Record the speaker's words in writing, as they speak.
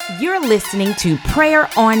You're listening to Prayer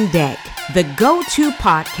on Deck, the go-to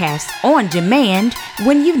podcast on demand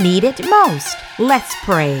when you need it most. Let's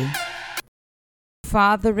pray.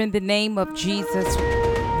 Father, in the name of Jesus,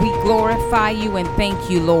 we glorify you and thank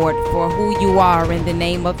you, Lord, for who you are in the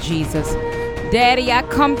name of Jesus. Daddy, I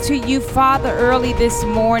come to you, Father, early this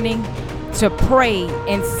morning to pray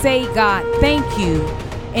and say, God, thank you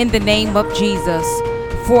in the name of Jesus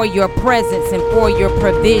for your presence and for your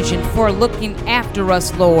provision, for looking after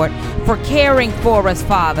us, Lord, for caring for us,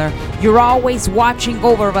 Father. You're always watching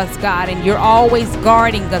over us, God, and you're always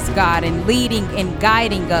guarding us, God, and leading and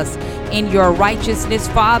guiding us in your righteousness,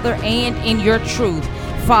 Father, and in your truth.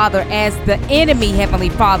 Father, as the enemy, Heavenly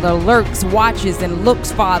Father, lurks, watches, and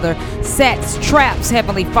looks, Father, sets traps,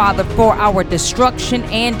 Heavenly Father, for our destruction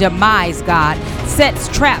and demise, God, sets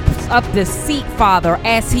traps of deceit, Father,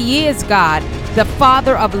 as he is, God, the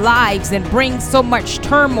Father of lives, and brings so much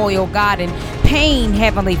turmoil, God, and pain,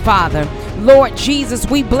 Heavenly Father. Lord Jesus,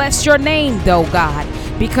 we bless your name, though, God,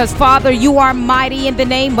 because, Father, you are mighty in the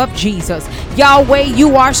name of Jesus. Yahweh,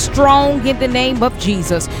 you are strong in the name of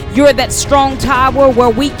Jesus. You're that strong tower where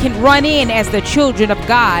we can run in as the children of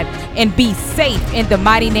God and be safe in the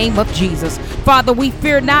mighty name of Jesus. Father, we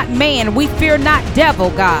fear not man, we fear not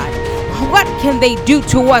devil, God. What can they do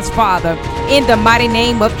to us, Father, in the mighty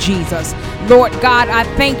name of Jesus? Lord God, I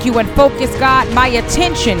thank you and focus, God, my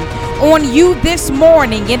attention on you this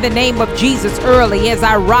morning in the name of Jesus early as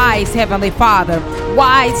I rise, Heavenly Father.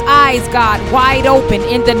 Wise eyes, God, wide open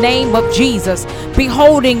in the name of Jesus,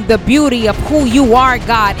 beholding the beauty of who you are,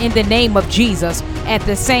 God, in the name of Jesus. At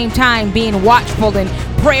the same time, being watchful and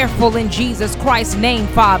prayerful in Jesus Christ's name,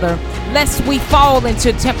 Father, lest we fall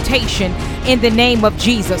into temptation in the name of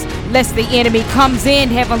Jesus, lest the enemy comes in,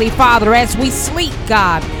 Heavenly Father, as we sleep,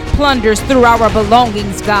 God, plunders through our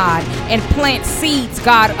belongings, God, and plant seeds,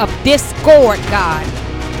 God, of discord, God,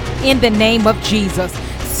 in the name of Jesus.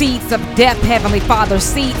 Seeds of death, Heavenly Father,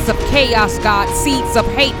 seeds of chaos, God, seeds of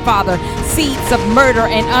hate, Father, seeds of murder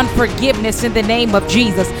and unforgiveness in the name of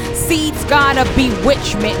Jesus, seeds, God, of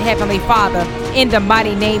bewitchment, Heavenly Father, in the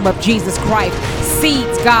mighty name of Jesus Christ,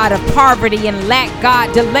 seeds, God, of poverty and lack,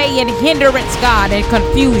 God, delay and hindrance, God, and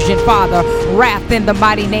confusion, Father, wrath in the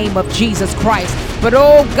mighty name of Jesus Christ. But,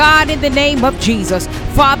 oh God, in the name of Jesus,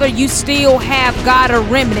 Father, you still have, God, a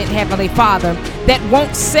remnant, Heavenly Father, that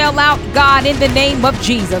won't sell out, God, in the name of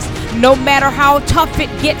Jesus. No matter how tough it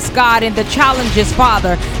gets, God, and the challenges,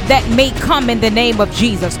 Father, that may come in the name of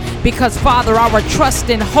Jesus. Because, Father, our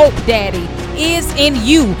trust and hope, Daddy, is in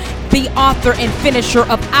you, the author and finisher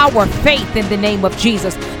of our faith in the name of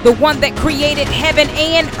Jesus. The one that created heaven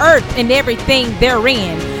and earth and everything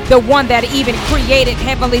therein. The one that even created,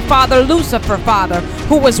 Heavenly Father, Lucifer, Father,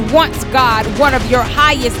 who was once, God, one of your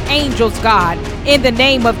highest angels, God, in the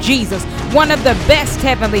name of Jesus. One of the best,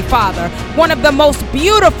 Heavenly Father. One of the most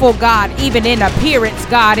beautiful, God, even in appearance,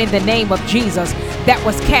 God, in the name of Jesus. That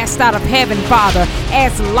was cast out of heaven, Father,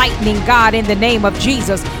 as lightning, God, in the name of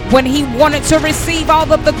Jesus, when he wanted to receive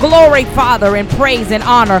all of the glory, Father, and praise and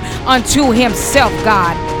honor unto himself,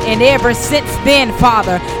 God. And ever since then,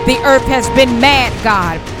 Father, the earth has been mad,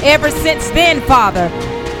 God. Ever since then, Father,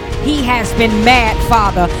 he has been mad,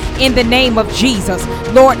 Father, in the name of Jesus.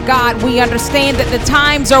 Lord God, we understand that the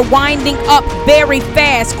times are winding up very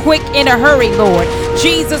fast, quick, in a hurry, Lord.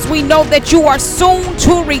 Jesus, we know that you are soon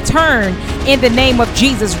to return in the name of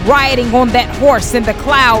Jesus, riding on that horse in the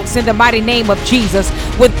clouds in the mighty name of Jesus,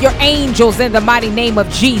 with your angels in the mighty name of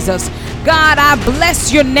Jesus. God, I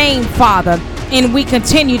bless your name, Father, and we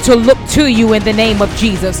continue to look to you in the name of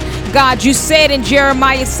Jesus. God, you said in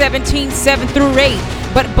Jeremiah 17:7-8,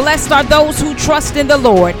 but blessed are those who trust in the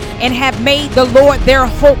Lord and have made the Lord their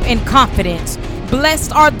hope and confidence.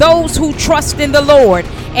 Blessed are those who trust in the Lord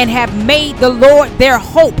and have made the Lord their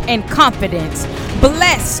hope and confidence.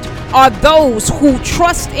 Blessed are those who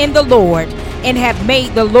trust in the Lord and have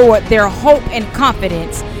made the Lord their hope and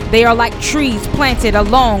confidence. They are like trees planted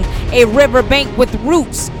along a riverbank with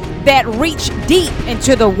roots that reach deep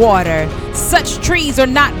into the water. Such trees are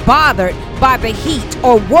not bothered by the heat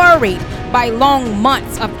or worried by long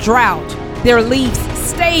months of drought. Their leaves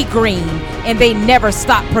stay green and they never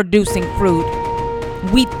stop producing fruit.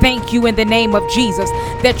 We thank you in the name of Jesus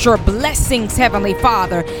that your blessings, Heavenly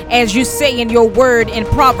Father, as you say in your word in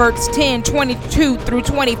Proverbs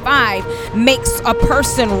 10:22-25, makes a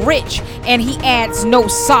person rich and he adds no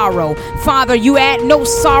sorrow. Father, you add no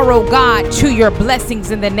sorrow, God, to your blessings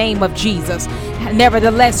in the name of Jesus.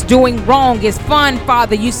 Nevertheless, doing wrong is fun,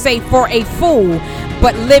 Father, you say, for a fool,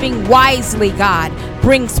 but living wisely, God,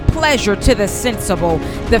 brings pleasure to the sensible.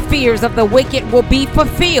 The fears of the wicked will be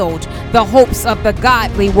fulfilled. The hopes of the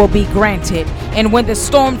godly will be granted. And when the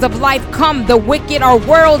storms of life come, the wicked are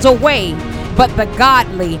whirled away, but the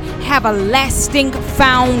godly have a lasting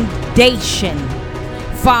foundation.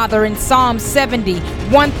 Father, in Psalm 70,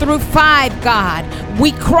 1-5, God,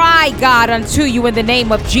 we cry, God, unto you in the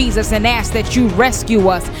name of Jesus and ask that you rescue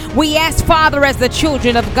us. We ask, Father, as the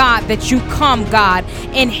children of God, that you come, God,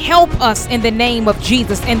 and help us in the name of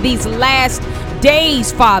Jesus in these last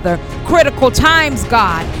days, Father. Critical times,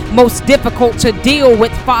 God, most difficult to deal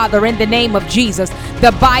with, Father, in the name of Jesus.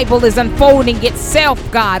 The Bible is unfolding itself,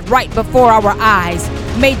 God, right before our eyes.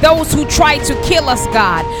 May those who try to kill us,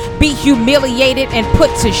 God, be humiliated and put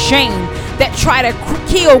to shame. That try to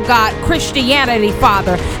kill, God, Christianity,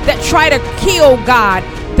 Father. That try to kill, God,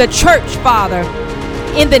 the church, Father,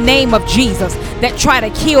 in the name of Jesus. That try to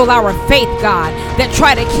kill our faith, God. That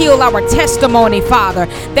try to kill our testimony, Father.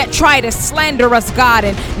 That try to slander us, God,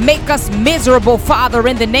 and make us miserable, Father,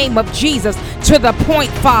 in the name of Jesus. To the point,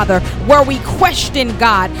 Father, where we question,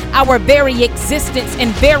 God, our very existence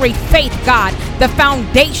and very faith, God. The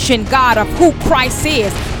foundation, God, of who Christ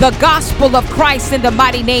is. The gospel of Christ in the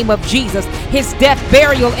mighty name of Jesus. His death,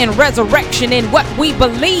 burial, and resurrection in what we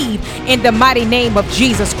believe in the mighty name of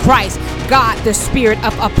Jesus Christ. God, the spirit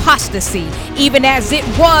of apostasy, even as it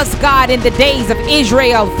was, God, in the days of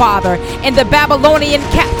Israel, Father, in the Babylonian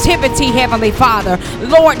captivity, Heavenly Father.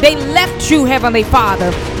 Lord, they left you, Heavenly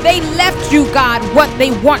Father. They left you, God, what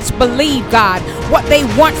they once believed, God, what they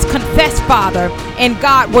once confessed, Father, and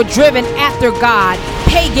God, were driven after, God,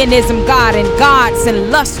 paganism, God, and gods and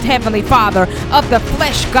lust, Heavenly Father, of the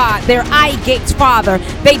flesh, God, their eye gates, Father.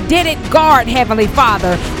 They didn't guard, Heavenly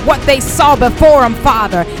Father, what they saw before them,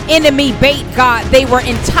 Father. Enemy bait, God, they were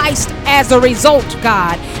enticed as a result,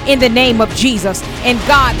 God, in the name of Jesus. And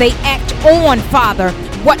God, they act on, Father,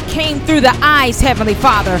 what came through the eyes, Heavenly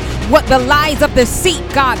Father, what the lies of deceit,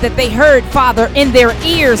 God, that they heard, Father, in their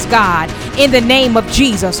ears, God, in the name of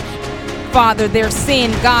Jesus. Father, their sin,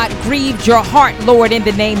 God, grieved your heart, Lord, in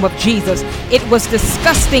the name of Jesus. It was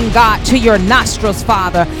disgusting, God, to your nostrils,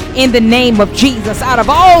 Father, in the name of Jesus. Out of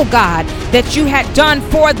all, God, that you had done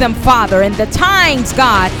for them, Father, and the times,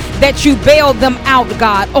 God, that you bailed them out,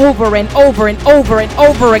 God, over and over and over and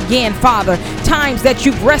over again, Father. Times that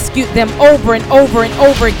you've rescued them over and over and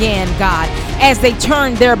over again, God, as they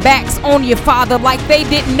turned their backs on you, Father, like they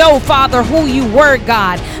didn't know, Father, who you were,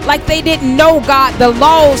 God, like they didn't know, God, the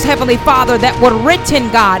laws, Heavenly Father, that were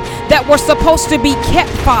written, God, that were supposed to be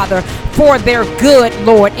kept, Father, for their good,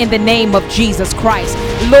 Lord, in the name of Jesus Christ.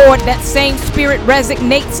 Lord, that same spirit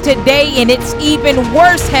resonates today, and it's even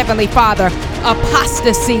worse, Heavenly Father,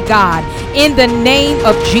 apostasy, God, in the name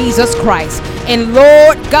of Jesus Christ. And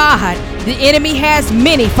Lord God, the enemy has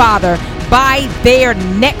many, Father, by their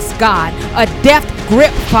necks, God, a death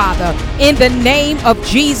grip, Father, in the name of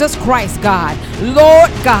Jesus Christ, God. Lord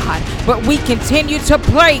God, but we continue to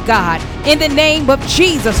pray, God, in the name of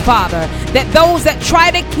Jesus, Father, that those that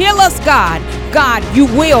try to kill us, God, God, you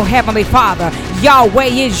will, Heavenly Father. Yahweh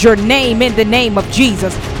is your name, in the name of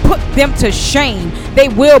Jesus. Put them to shame. They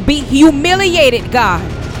will be humiliated, God,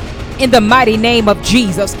 in the mighty name of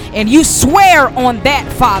Jesus. And you swear on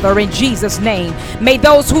that, Father, in Jesus' name. May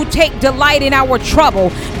those who take delight in our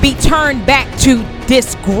trouble be turned back to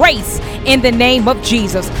disgrace in the name of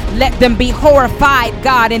Jesus. Let them be horrified,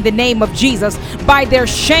 God, in the name of Jesus, by their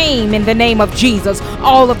shame in the name of Jesus.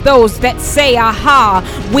 All of those that say, aha,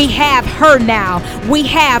 we have her now, we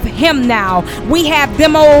have him now, we have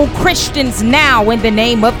them old Christians now, in the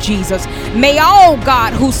name of Jesus. May all,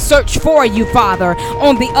 God, who search for you, Father,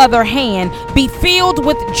 on the other hand, be filled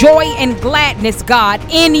with joy and gladness, God,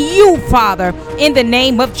 in you, Father, in the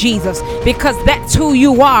name of Jesus, because that's who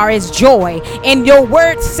you are, is joy. And your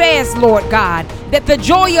word says, Lord God, that the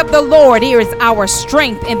joy of the Lord here is our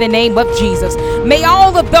strength, in the name of Jesus. May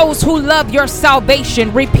all of those who love your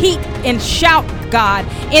salvation repeat and shout, God,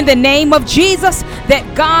 in the name of Jesus,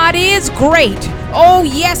 that God is great. Oh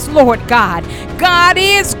yes, Lord God, God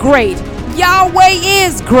is great. Yahweh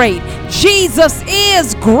is great. Jesus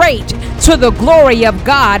is great, to the glory of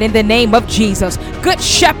God, in the name of Jesus. Good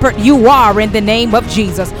shepherd you are, in the name of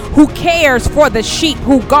Jesus, who cares for the sheep,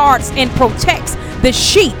 who guards and protects the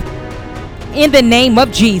sheep, in the name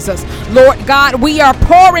of Jesus. Lord God, we are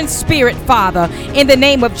poor in spirit, Father, in the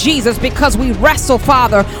name of Jesus, because we wrestle,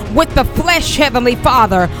 Father, with the flesh, Heavenly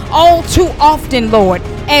Father, all too often, Lord,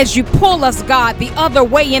 as you pull us, God, the other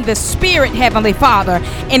way in the spirit, Heavenly Father,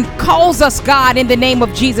 and calls us, God, in the name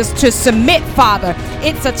of Jesus, to submit, Father.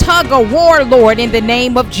 It's a tug of war, Lord, in the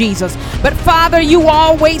name of Jesus. But Father, you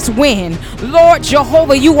always win. Lord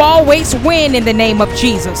Jehovah, you always win in the name of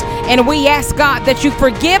Jesus. And we ask, God, that you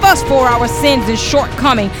forgive us for our sins and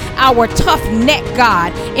shortcoming, our tough neck,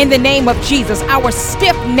 God, in the name of Jesus, our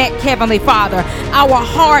stiff neck, Heavenly Father, our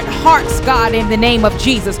hard hearts, God, in the name of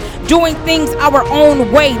Jesus, doing things our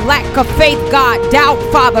own way, lack of faith, God, doubt,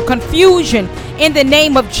 Father, confusion, in the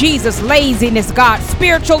name of Jesus, laziness, God,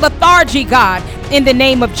 spiritual lethargy, God, in the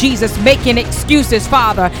name of Jesus, making excuses,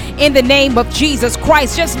 Father, in the name of Jesus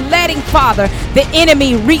Christ, just letting, Father, the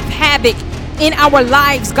enemy wreak havoc in our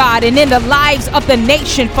lives, God, and in the lives of the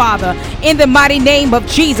nation, Father, in the mighty name of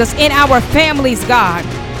Jesus, in our families, God.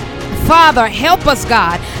 Father, help us,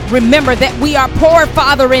 God. Remember that we are poor,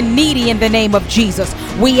 Father, and needy in the name of Jesus.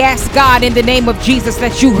 We ask, God, in the name of Jesus,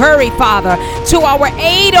 that you hurry, Father, to our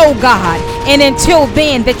aid, oh God. And until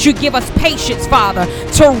then, that you give us patience, Father,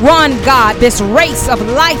 to run, God, this race of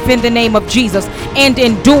life in the name of Jesus and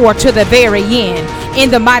endure to the very end. In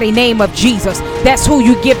the mighty name of Jesus, that's who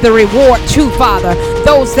you give the reward to, Father.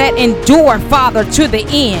 Those that endure, Father, to the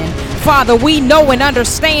end. Father, we know and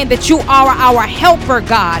understand that you are our helper,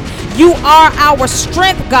 God. You are our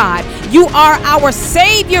strength, God. You are our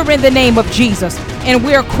Savior in the name of Jesus. And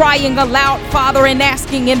we're crying aloud, Father, and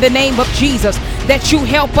asking in the name of Jesus that you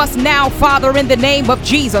help us now, Father, in the name of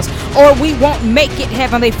Jesus, or we won't make it,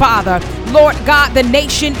 Heavenly Father. Lord God, the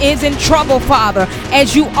nation is in trouble, Father,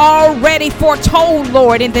 as you already foretold,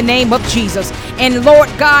 Lord, in the name of Jesus. And Lord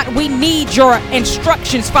God, we need your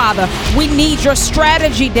instructions, Father. We need your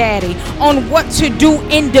strategy, Daddy, on what to do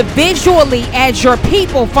individually as your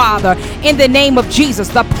people, Father, in the name of Jesus.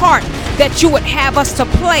 The part that you would have us to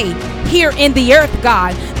play here in the earth,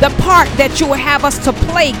 God. The part that you would have us to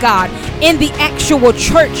play, God, in the actual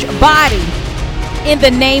church body. In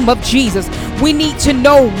the name of Jesus, we need to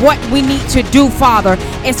know what we need to do, Father,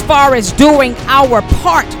 as far as doing our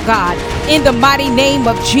part, God, in the mighty name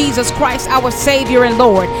of Jesus Christ, our Savior and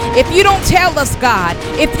Lord. If you don't tell us, God,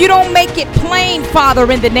 if you don't make it plain,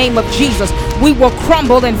 Father, in the name of Jesus, we will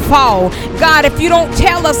crumble and fall. God, if you don't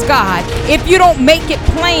tell us, God, if you don't make it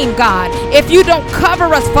plain, God, if you don't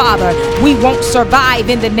cover us, Father, we won't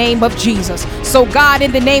survive in the name of Jesus. So God,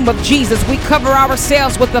 in the name of Jesus, we cover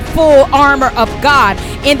ourselves with the full armor of God.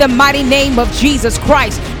 In the mighty name of Jesus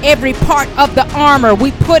Christ, every part of the armor,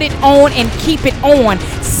 we put it on and keep it on,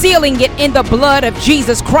 sealing it in the blood of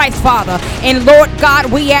Jesus Christ, Father. And Lord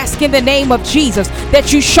God, we ask in the name of Jesus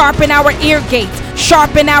that you sharpen our ear gates,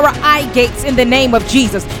 sharpen our eye gates in the name of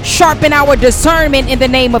Jesus, sharpen our discernment in the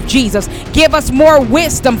name of Jesus. Give us more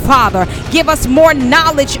wisdom, Father. Give us more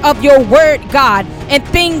knowledge of your word, God, and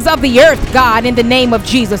things of the earth, God, in the name of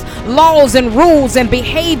Jesus. Laws and rules and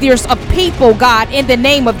behaviors of people, God, in the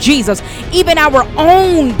name of Jesus. Even our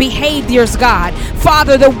own behaviors, God.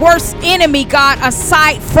 Father, the worst enemy, God,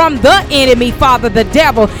 aside from the enemy, Father, the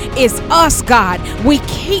devil, is us, God. We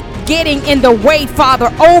keep getting in the way, Father,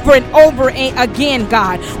 over and over again,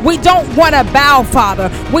 God. We don't want to bow, Father.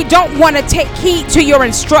 We don't want to take heed to your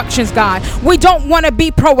instructions, God. We don't want to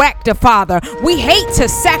be proactive, Father. We hate to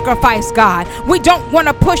sacrifice, God. We don't want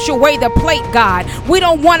to push away the plate, God. We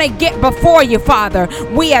don't want to get before you, Father.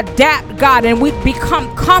 We adapt, God, and we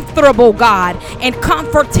become comfortable, God, and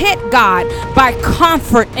comforted, God, by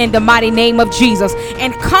comfort in the mighty name of Jesus.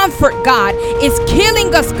 And comfort, God, is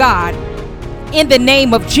killing us, God. In the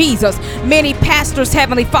name of Jesus, many pastors,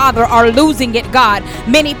 Heavenly Father, are losing it, God.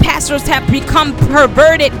 Many pastors have become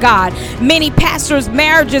perverted, God. Many pastors'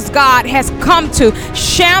 marriages, God, has come to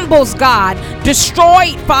shambles, God.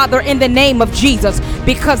 Destroyed, Father, in the name of Jesus,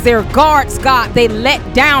 because their guards, God, they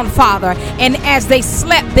let down, Father. And as they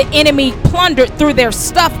slept, the enemy plundered through their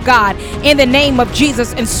stuff, God, in the name of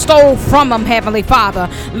Jesus, and stole from them, Heavenly Father.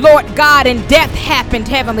 Lord God, and death happened,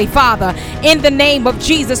 Heavenly Father, in the name of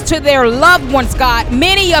Jesus, to their loved ones, God.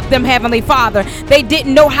 Many of them, Heavenly Father, they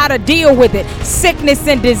didn't know how to deal with it. Sickness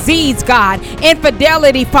and disease, God.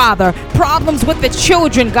 Infidelity, Father. Problems with the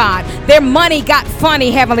children, God. Their money got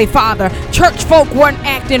funny, Heavenly Father. Church folk weren't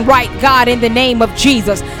acting right, God, in the name of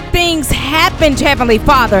Jesus. Things happened, Heavenly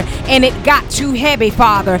Father, and it got too heavy,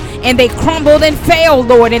 Father, and they crumbled and fell,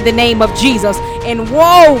 Lord, in the name of Jesus. And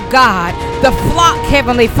whoa, God, the flock,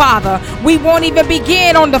 Heavenly Father, we won't even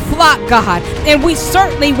begin on the flock, God. And we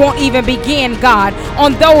certainly won't even begin, God,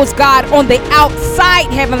 on those, God, on the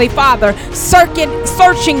outside, Heavenly Father,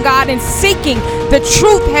 searching, God, and seeking the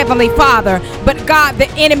truth, Heavenly Father. But God, the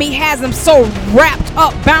enemy has them so wrapped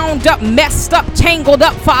up, bound up, messed up, tangled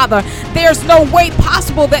up, Father. There's no way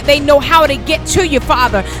possible that they know how to get to you,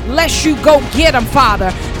 Father, lest you go get them,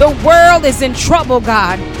 Father. The world is in trouble,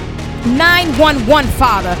 God. 911,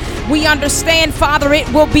 Father. We understand, Father,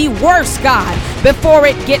 it will be worse, God, before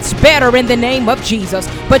it gets better in the name of Jesus.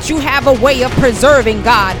 But you have a way of preserving,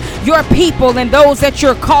 God, your people and those that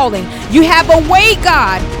you're calling. You have a way,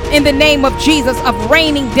 God, in the name of Jesus, of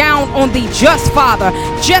raining down on the just, Father,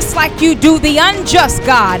 just like you do the unjust,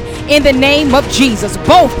 God, in the name of Jesus,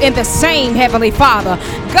 both in the same, Heavenly Father.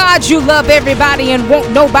 God, you love everybody and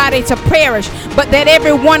want nobody to perish, but that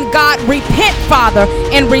everyone, God, repent, Father,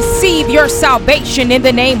 and receive your salvation in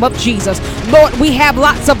the name of Jesus. Lord, we have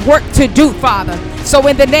lots of work to do, Father. So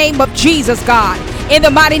in the name of Jesus, God, in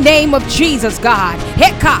the mighty name of Jesus, God,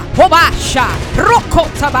 Heka Hobasha Roko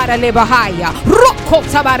Tabarale Bahaya Roko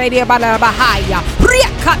Tabarale Bahaya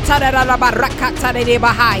Riakatara Barakatare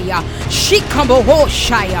Bahaya Shikambo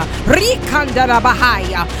Hoshaya Rikandara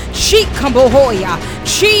Bahaya Shikambo Hoya.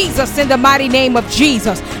 Jesus, in the mighty name of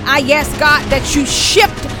Jesus, I ask, God, that you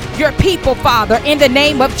shift your people, Father, in the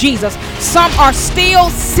name of Jesus. Some are still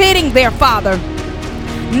sitting there, Father,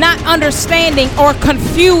 not understanding or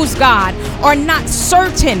confused, God, or not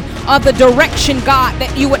certain of the direction, God,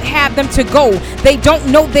 that you would have them to go. They don't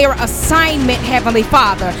know their assignment, Heavenly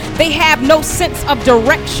Father. They have no sense of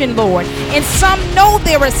direction, Lord. And some know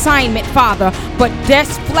their assignment, Father, but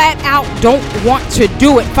just flat out don't want to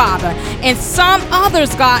do it, Father. And some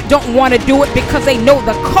others, God, don't want to do it because they know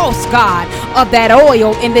the cost, God, of that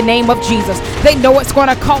oil in the name of Jesus. They know it's going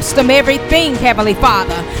to cost them everything, Heavenly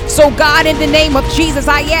Father. So, God, in the name of Jesus,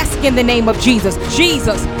 I ask in the name of Jesus,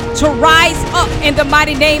 to rise up in the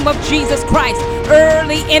mighty name of Jesus Christ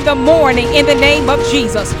early in the morning in the name of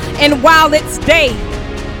Jesus. And while it's day,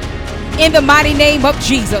 in the mighty name of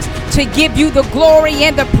Jesus, to give you the glory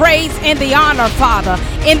and the praise and the honor, Father,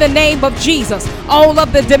 in the name of Jesus. All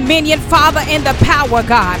of the dominion, Father, and the power,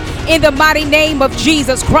 God, in the mighty name of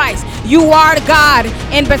Jesus Christ. You are God,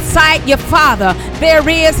 and beside you, Father, there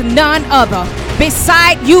is none other.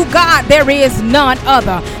 Beside you, God, there is none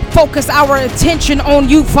other. Focus our attention on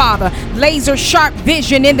you, Father. Laser sharp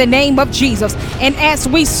vision in the name of Jesus. And as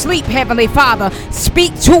we sleep, Heavenly Father,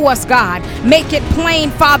 speak to us, God. Make it plain,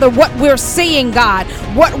 Father, what we're seeing, God,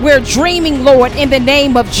 what we're dreaming, Lord, in the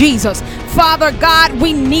name of Jesus. Father God,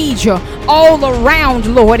 we need you all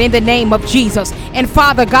around, Lord, in the name of Jesus. And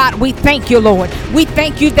Father God, we thank you, Lord. We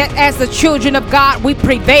thank you that as the children of God, we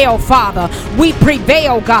prevail, Father. We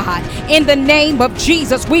prevail, God, in the name of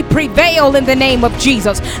Jesus. We prevail in the name of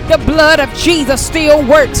Jesus. The blood of Jesus still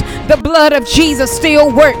works. The blood of Jesus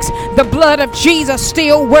still works. The blood of Jesus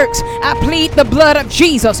still works. I plead the blood of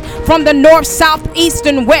Jesus from the north, south, east,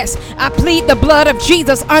 and west. I plead the blood of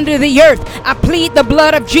Jesus under the earth. I plead the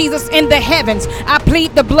blood of Jesus in the heavens. I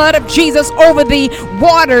plead the blood of Jesus over the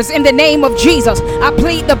waters in the name of Jesus. I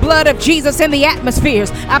plead the blood of Jesus in the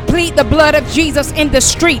atmospheres. I plead the blood of Jesus in the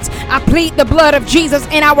streets. I plead the blood of Jesus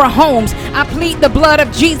in our homes. I plead the blood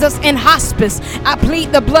of Jesus in hospice. I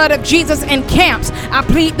plead the blood of Jesus in camps. I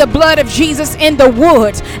plead the blood of Jesus in the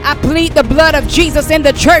woods. I plead the blood of Jesus in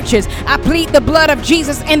the churches. I plead the blood of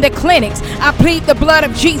Jesus in the clinics. I plead the blood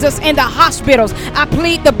of Jesus in the hospitals. I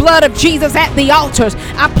plead the blood of Jesus at the altars.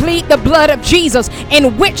 I plead the blood of Jesus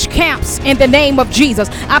in witch camps in the name of Jesus.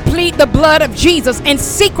 I plead the blood of Jesus in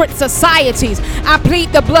secret societies. I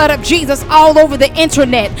plead the blood of Jesus all over the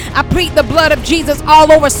internet. I plead the blood of Jesus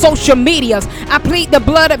all over social medias. I plead the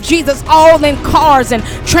blood of Jesus all in cars and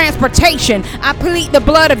transportation. I plead the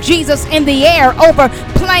blood of Jesus in the air over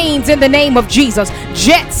planes in the name of Jesus,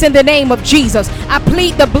 jets in the name of Jesus. I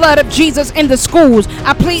plead the blood of Jesus in the schools.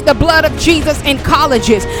 I plead the blood of Jesus in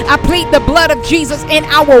colleges. I plead the blood of Jesus in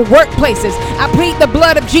our workplaces. I plead the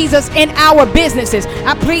blood of Jesus in our businesses.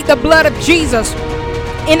 I plead the blood of Jesus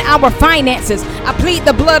in our finances. I plead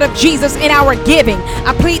the blood of Jesus in our giving.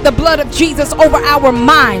 I plead the blood of Jesus over our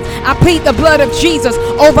minds. I plead the blood of Jesus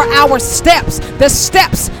over our steps. The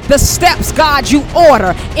steps, God, you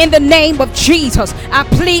order in the name of Jesus. I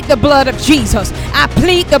plead the blood of Jesus. I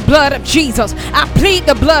plead the blood of Jesus. I plead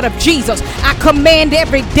the blood of Jesus. I command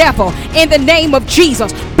every devil in the name of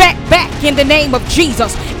Jesus back in the name of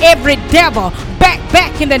Jesus. Every devil back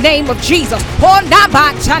back in the name of Jesus.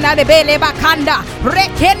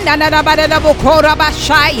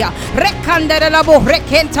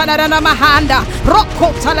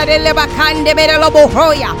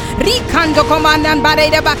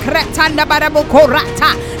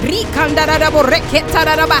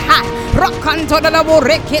 Rokanto da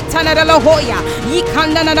boreketa da la hoya,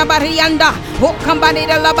 yikanda na barianda, hokambane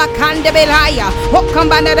da la bakande belaya,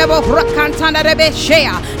 hokambane da borakanta da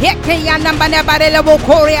beshea, yekayana bane barela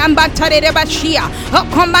bokore ambantare de bashia,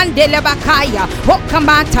 hokamande la bakaya,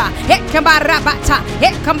 hokamata, hekabarabata,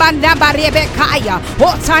 hekambanda barebekaya,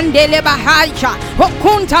 hotande le bahaja,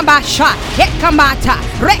 hokunta basha, hekamata,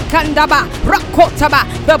 rekandaba, rakotaba,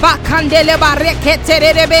 the bakande le barekete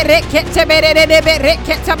de berekete bere de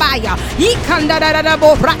berekete baya.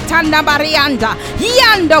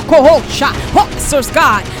 Officers,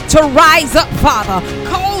 God, to rise up, Father.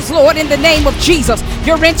 Calls, Lord, in the name of Jesus,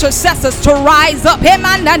 your intercessors to rise up.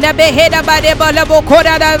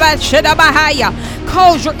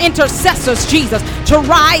 Calls your intercessors, Jesus, to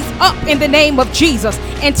rise up in the name of Jesus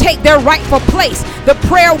and take their rightful place. The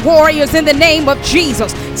prayer warriors in the name of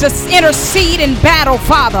Jesus to intercede in battle,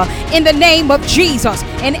 Father, in the name of Jesus.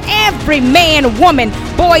 And every man, woman,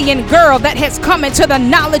 boy, and girl that has come into the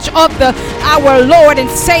knowledge of our Lord and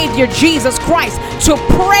Savior Jesus Christ to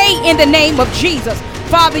pray in the name of Jesus.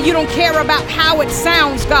 Father, you don't care about how it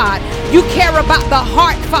sounds, God. You care about the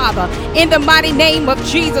heart, Father, in the mighty name of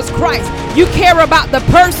Jesus Christ. You care about the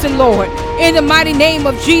person, Lord, in the mighty name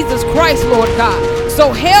of Jesus Christ, Lord God.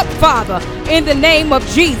 So help, Father, in the name of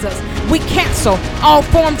Jesus. We cancel all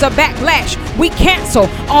forms of backlash. We cancel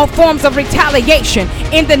all forms of retaliation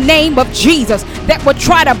in the name of Jesus that would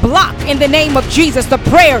try to block in the name of Jesus the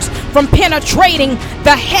prayers from penetrating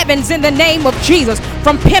the heavens in the name of Jesus,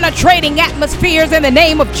 from penetrating atmospheres in the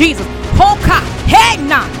name of Jesus. Hoka,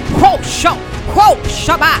 hena, ho sho, ho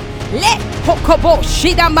shaba, le hokobo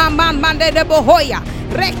shida mama manda de bohoya,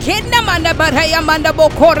 rekina manda baraya manda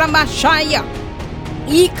bokora mashaya,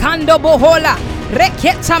 ikando bohola.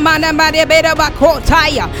 Reketa mana mare bera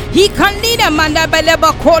bakotaya. He kandina manda bele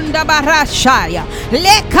bakonda barashaya.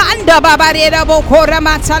 Le kanda babarera bokora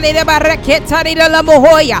matale de bareketa de la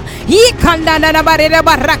mohoya. He kanda na barera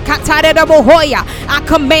barakata de mohoya. I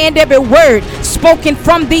command every word spoken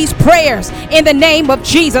from these prayers in the name of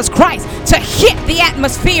Jesus Christ to hit the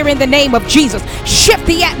atmosphere in the name of Jesus. Shift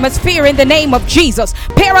the atmosphere in the name of Jesus.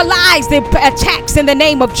 Paralyze the attacks in the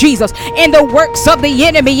name of Jesus. In the works of the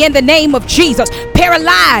enemy in the name of Jesus.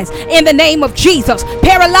 Paralyze in the name of Jesus.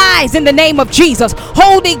 Paralyze in the name of Jesus.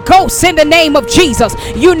 Holy Ghost in the name of Jesus.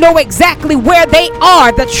 You know exactly where they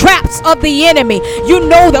are, the traps of the enemy. You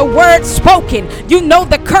know the words spoken. You know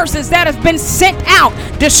the curses that has been sent out.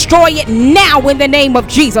 Destroy it now in the name of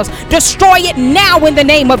Jesus. Destroy it now in the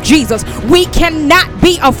name of Jesus. We cannot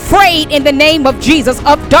be afraid in the name of Jesus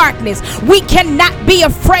of darkness. We cannot be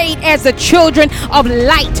afraid as the children of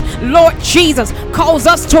light. Lord Jesus, calls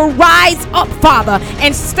us to rise up, Father,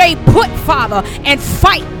 and stay put, Father, and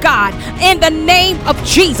fight, God, in the name of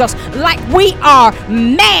Jesus, like we are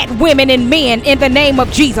mad women and men in the name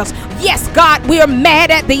of Jesus. Yes, God, we are mad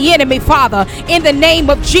at the enemy, Father, in the name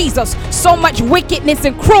of Jesus. So much wickedness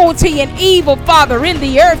and cruelty and evil, Father, in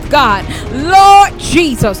the earth, God. Lord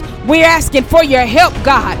Jesus, we're asking for your help,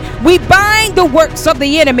 God. We bind the works of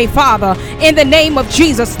the enemy, Father, in the name of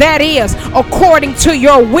Jesus. That is according to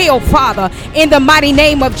your will, Father, in the mighty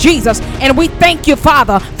name of Jesus. And we thank you,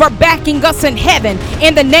 Father, for backing us in heaven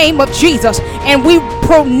in the name of Jesus. And we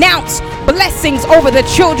pronounce blessings over the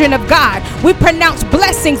children of God. We pronounce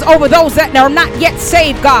blessings over those that are not yet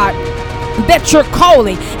saved, God, that you're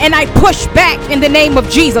calling. And I push back in the name of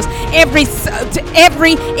Jesus every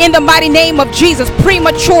in the mighty name of Jesus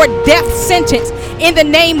premature death sentence in the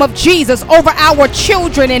name of Jesus over our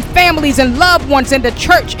children and families and loved ones in the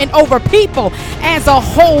church and over people as a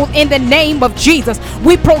whole in the name of Jesus.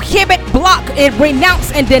 We prohibit, block, and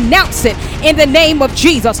renounce and denounce it in the name of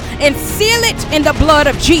Jesus and seal it in the blood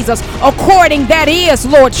of Jesus according, that is,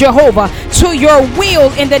 Lord Jehovah, to your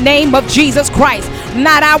will in the name of Jesus Christ.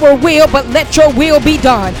 Not our will, but let your will be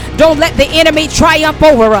done. Don't let the enemy triumph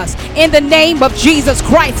over us in the name of Jesus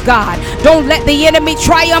Christ, God. Don't let the enemy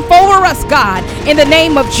triumph over us, God, in the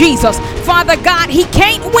name of Jesus. Father God, he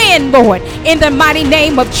can't win, Lord, in the mighty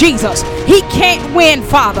name of Jesus. He can't win,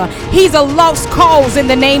 Father. He's a lost cause in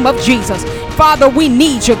the name of Jesus. Father, we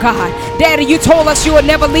need you, God. Daddy, you told us you would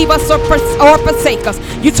never leave us or forsake us.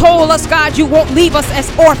 You told us, God, you won't leave us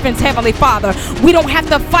as orphans, Heavenly Father. We don't have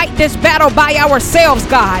to fight this battle by ourselves,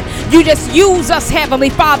 God. You just use us,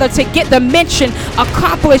 Heavenly Father, to get the mission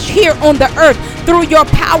accomplished here on the earth through your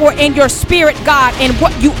power and your spirit, God, and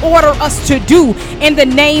what you order us to do in the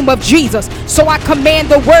name of Jesus. So I command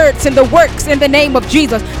the words and the works in the name of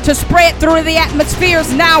Jesus to spread through the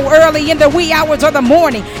atmospheres now early in the wee hours of the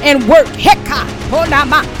morning and work. Heka,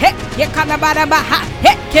 honama, he, yekanabarabaha,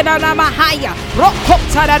 he, kedanamahaya,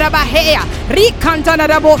 rokotadabahea,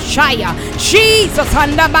 rikantanadaboshaya. Jesus,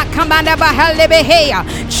 handabakamandabahalebeheya.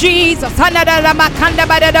 Jesus,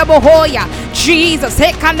 hanadamakandabadabohoya. Jesus,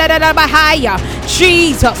 hekanadabahaya.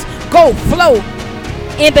 Jesus, go flow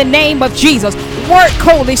in the name of Jesus. Work,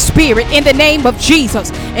 Holy Spirit, in the name of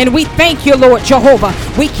Jesus. And we thank you, Lord Jehovah.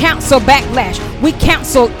 We cancel backlash. We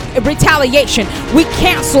cancel retaliation. We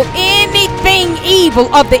cancel anything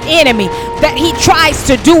evil of the enemy that he tries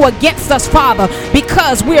to do against us, Father,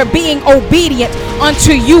 because we are being obedient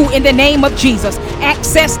unto you in the name of Jesus.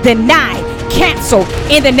 Access denied. Cancel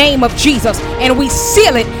in the name of Jesus, and we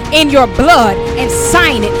seal it in your blood and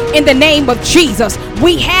sign it in the name of Jesus.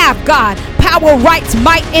 We have, God, power, rights,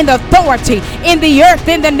 might, and authority in the earth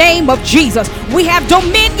in the name of Jesus. We have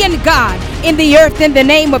dominion, God, in the earth in the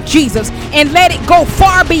name of Jesus, and let it go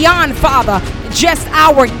far beyond, Father, just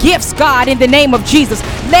our gifts, God, in the name of Jesus.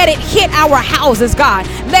 Let it hit our houses, God.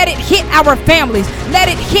 Let it hit our families. Let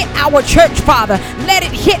it hit our church, Father. Let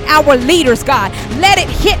it hit our leaders, God. Let it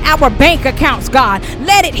hit our bank accounts, God.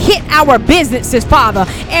 Let it hit our businesses, Father.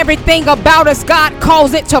 Everything about us, God,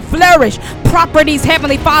 cause it to flourish. Properties,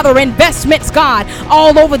 Heavenly Father, investments, God,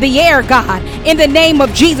 all over the air, God, in the name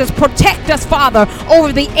of Jesus. Protect us, Father,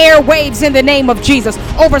 over the airwaves in the name of Jesus,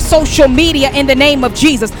 over social media in the name of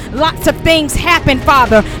Jesus. Lots of things happen,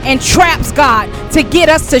 Father, and traps, God, to get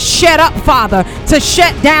us to shut up, Father, to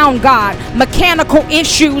shut down, God. Mechanical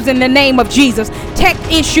issues in the name of Jesus. Tech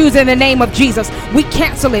issues in the name of Jesus. We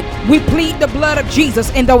cancel it. We plead the blood of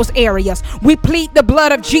Jesus in those areas. We plead the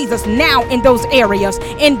blood of Jesus now in those areas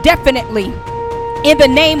indefinitely. In the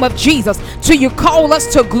name of Jesus, till you call us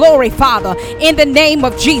to glory, Father. In the name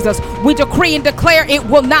of Jesus, we decree and declare it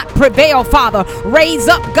will not prevail, Father. Raise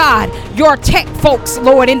up, God, your tech folks,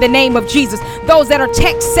 Lord, in the name of Jesus. Those that are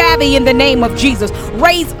tech savvy in the name of Jesus.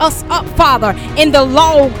 Raise us up, Father, in the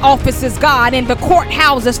law offices, God, in the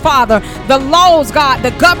courthouses, Father. The laws, God,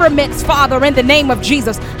 the governments, Father, in the name of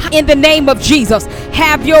Jesus. In the name of Jesus,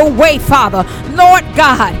 have your way, Father. Lord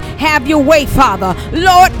God, have your way, Father.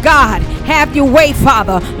 Lord God, have your way,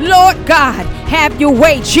 Father. Lord God, have your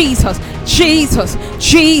way, Jesus. Jesus,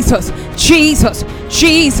 Jesus, Jesus,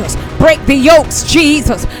 Jesus. Break the yokes,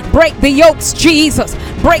 Jesus. Break the yokes, Jesus.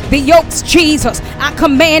 Break the yokes, Jesus. I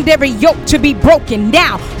command every yoke to be broken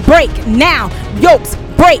now. Break now. Yokes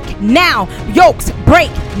break now. Yokes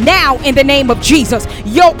break now in the name of Jesus.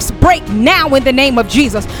 Yokes break now in the name of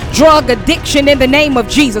Jesus. Drug addiction in the name of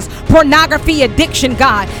Jesus. Pornography addiction,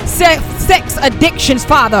 God. Sex addictions,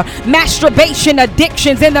 Father. Masturbation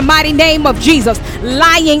addictions in the mighty name of Jesus.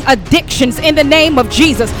 Lying addictions in the name of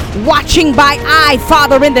Jesus. Watching by eye,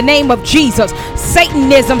 Father, in the name of Jesus.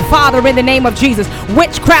 Satanism, Father, in the name of Jesus.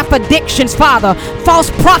 Witchcraft addictions, Father. False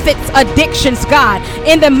prophets addictions, God,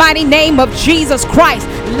 in the mighty name of Jesus Christ.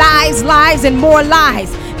 Lies, lies, and more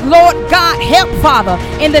lies. Lord God, help, Father,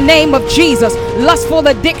 in the name of Jesus. Lustful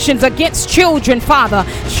addictions against children, Father.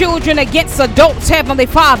 Children against adults, Heavenly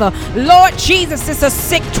Father. Lord Jesus, it's a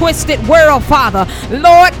sick, twisted world, Father.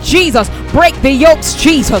 Lord Jesus, break the yokes,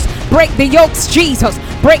 Jesus. Break the yokes, Jesus.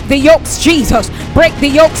 Break the yokes, Jesus. Break the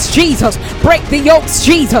yokes, Jesus. Break the yokes,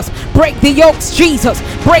 Jesus. Break the yokes, Jesus.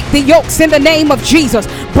 Break the yokes in the name of Jesus.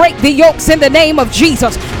 Break the yokes in the name of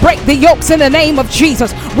Jesus. Break the yokes in the name of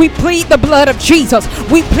Jesus. We plead the blood of Jesus.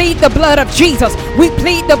 We plead the blood of Jesus. We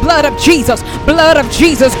plead the blood of Jesus. Blood of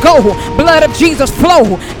Jesus, go. Blood of Jesus,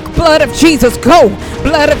 flow. Blood of Jesus, go.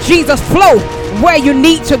 Blood of Jesus, flow where you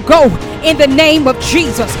need to go. In the name of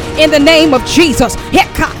Jesus. In the name of Jesus.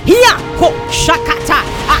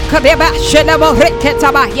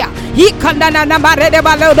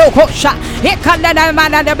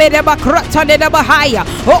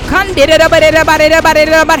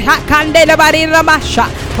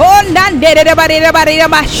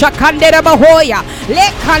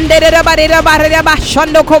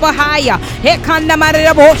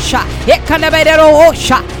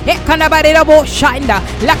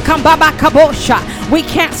 We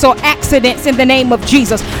cancel accidents in the name of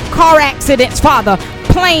Jesus. Car accidents, Father.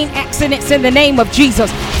 Plane accidents in the name of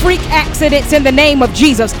Jesus. Freak accidents in the name of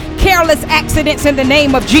Jesus. Careless accidents in the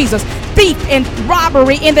name of Jesus. thief and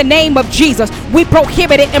robbery in the name of Jesus. We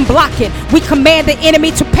prohibit it and block it. We command the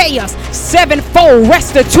enemy to pay us sevenfold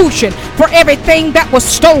restitution for everything that was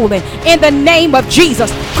stolen in the name of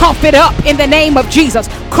Jesus. Cough it up in the name of Jesus.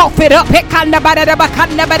 Cough it up.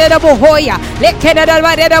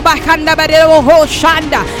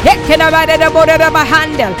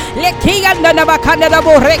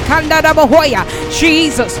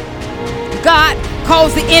 Jesus, God,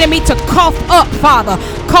 cause the enemy to cough up, Father.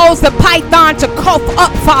 Cause the python to cough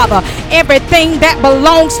up, Father, everything that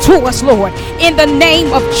belongs to us, Lord, in the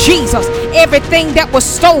name of Jesus. Everything that was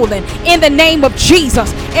stolen, in the name of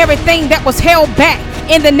Jesus. Everything that was held back,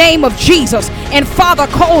 in the name of Jesus. And Father,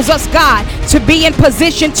 calls us, God, to be in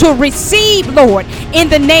position to receive, Lord, in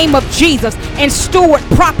the name of Jesus, and steward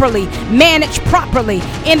properly, manage properly,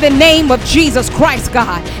 in the name of Jesus Christ,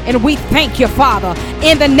 God. And we thank you, Father,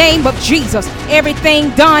 in the name of Jesus. Everything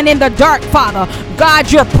done in the dark, Father,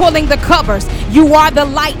 God, you're pulling the covers. You are the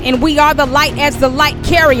light, and we are the light as the light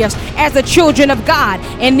carriers, as the children of God,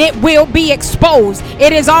 and it will be exposed.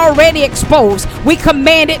 It is already exposed. We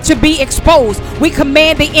command it to be exposed. We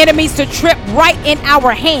command the enemies to trip right in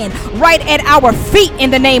our hand, right at our feet, in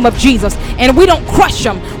the name of Jesus. And we don't crush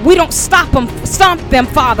them. We don't stomp them,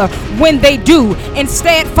 Father, when they do.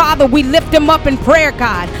 Instead, Father, we lift them up in prayer,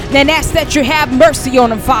 God, and ask that you have mercy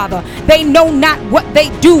on them, Father. They know not what they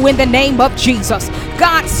do, in the name of Jesus.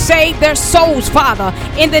 God, save their souls, Father,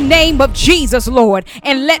 in the name of Jesus, Lord,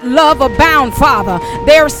 and let love abound, Father.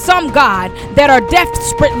 There are some, God, that are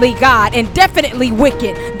desperately, God, and definitely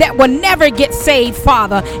wicked, that will never get saved,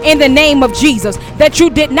 Father, in the name of Jesus, that you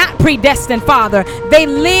did not predestine, Father. They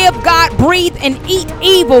live, God, breathe, and eat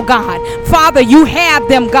evil, God. Father, you have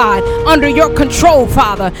them, God, under your control,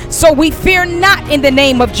 Father. So we fear not, in the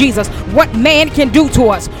name of Jesus, what man can do to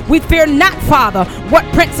us. We fear not, Father, what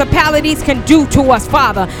principalities can do to us,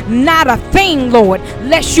 Father. Not a thing, Lord,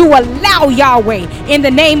 lest you allow, Yahweh, in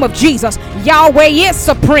the name of Jesus. Yahweh is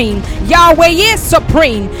supreme. Yahweh is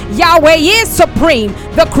supreme. Yahweh is supreme.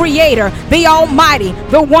 The Creator, the Almighty,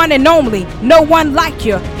 the one and only. No one like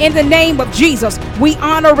you. In the name of Jesus, we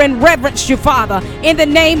honor and reverence you, Father. In the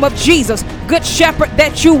name of Jesus, Good Shepherd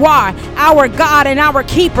that you are, our God and our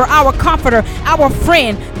keeper, our comforter, our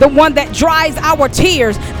friend, the one that dries our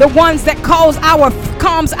tears, the ones that calms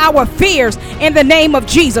our fears, in the name of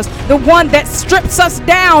Jesus, the one that strips us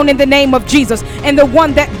down, in the name of Jesus, and the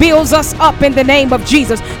one that builds us up, in the name of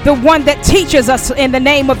Jesus, the one that teaches us, in the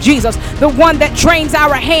name of Jesus, the one that trains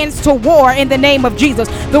our hands to war, in the name of Jesus,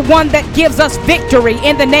 the one that gives us victory,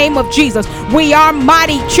 in the name of Jesus. We are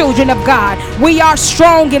mighty children of God. We are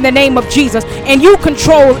strong, in the name of Jesus, and you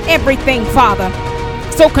control everything, Father.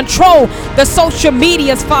 So control the social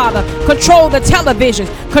medias, Father. Control the televisions.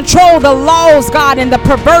 Control the laws, God, and the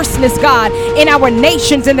perverseness, God, in our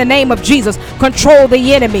nations, in the name of Jesus. Control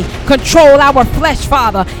the enemy. Control our flesh,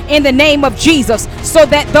 Father, in the name of Jesus, so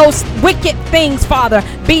that those wicked things, Father,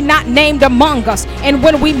 be not named among us. And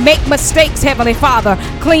when we make mistakes, Heavenly Father,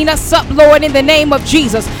 clean us up, Lord, in the name of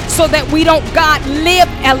Jesus, so that we don't, God, live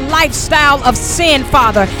a lifestyle of sin,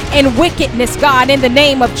 Father, and wickedness, God, in the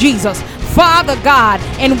name of Jesus. Father God,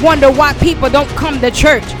 and wonder why people don't come to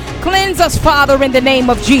church. Cleanse us, Father, in the name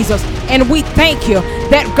of Jesus. And we thank you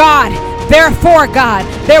that, God, therefore, God,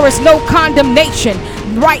 there is no condemnation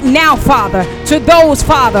right now, Father, to those,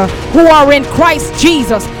 Father, who are in Christ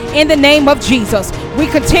Jesus, in the name of Jesus. We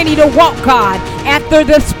continue to walk, God, after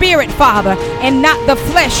the Spirit, Father, and not the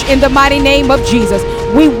flesh, in the mighty name of Jesus.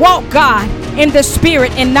 We walk, God, in the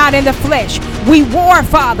Spirit and not in the flesh. We war,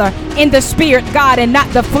 Father, in the Spirit, God, and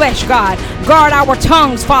not the flesh, God. Guard our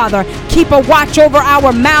tongues, Father. Keep a watch over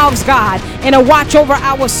our mouths, God, and a watch over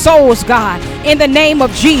our souls, God, in the name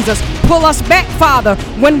of Jesus. Pull us back, Father,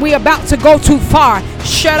 when we're about to go too far.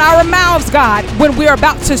 Shut our mouths, God, when we're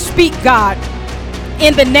about to speak, God,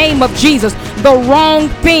 in the name of Jesus, the wrong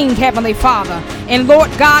thing, Heavenly Father. And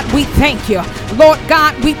Lord God, we thank you. Lord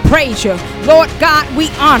God, we praise you. Lord God, we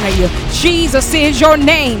honor you. Jesus is your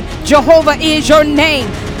name. Jehovah is your name.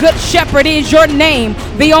 Good Shepherd is your name.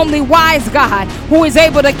 The only wise God who is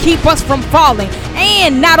able to keep us from falling.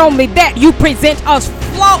 And not only that, you present us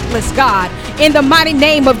faultless, God, in the mighty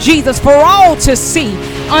name of Jesus, for all to see.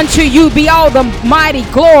 Unto you be all the mighty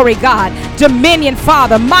glory, God, dominion,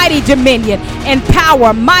 Father, mighty dominion, and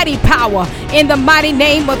power, mighty power, in the mighty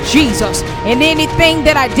name of Jesus. And anything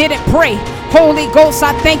that I didn't pray, Holy Ghost,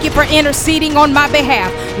 I thank you for interceding on my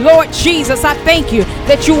behalf. Lord Jesus, I thank you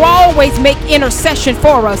that you always make intercession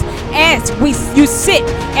for us as you sit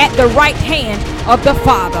at the right hand of the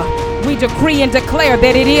Father. We decree and declare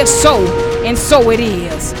that it is so, and so it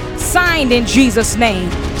is. Signed in Jesus' name,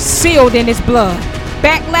 sealed in his blood.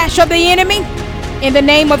 backlash of the enemy, in the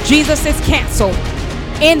name of Jesus, is canceled.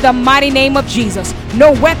 In the mighty name of Jesus,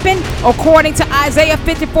 no weapon, according to Isaiah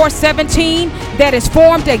 54:17, that is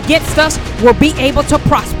formed against us will be able to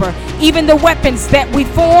prosper. Even the weapons that we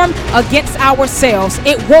form against ourselves,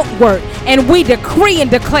 it won't work. And we decree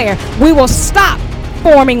and declare we will stop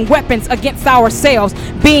forming weapons against ourselves,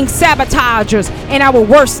 being sabotagers and our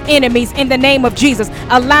worst enemies in the name of Jesus,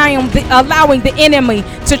 allowing the enemy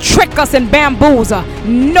to trick us and bamboozle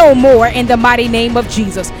no more in the mighty name of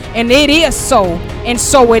Jesus. And it is so, and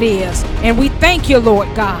so it is. And we thank you, Lord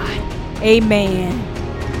God. Amen.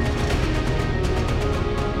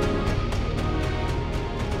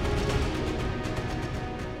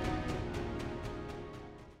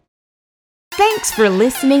 Thanks for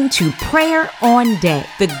listening to Prayer on Deck,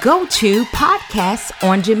 the go-to podcast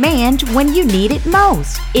on demand when you need it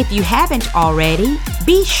most. If you haven't already,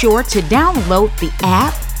 be sure to download the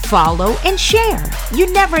app, follow, and share.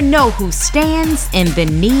 You never know who stands in the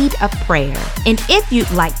need of prayer. And if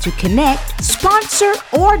you'd like to connect, sponsor,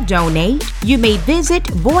 or donate, you may visit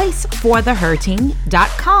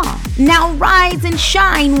voiceforthehurting.com. Now rise and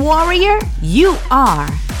shine, warrior. You are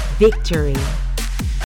victory.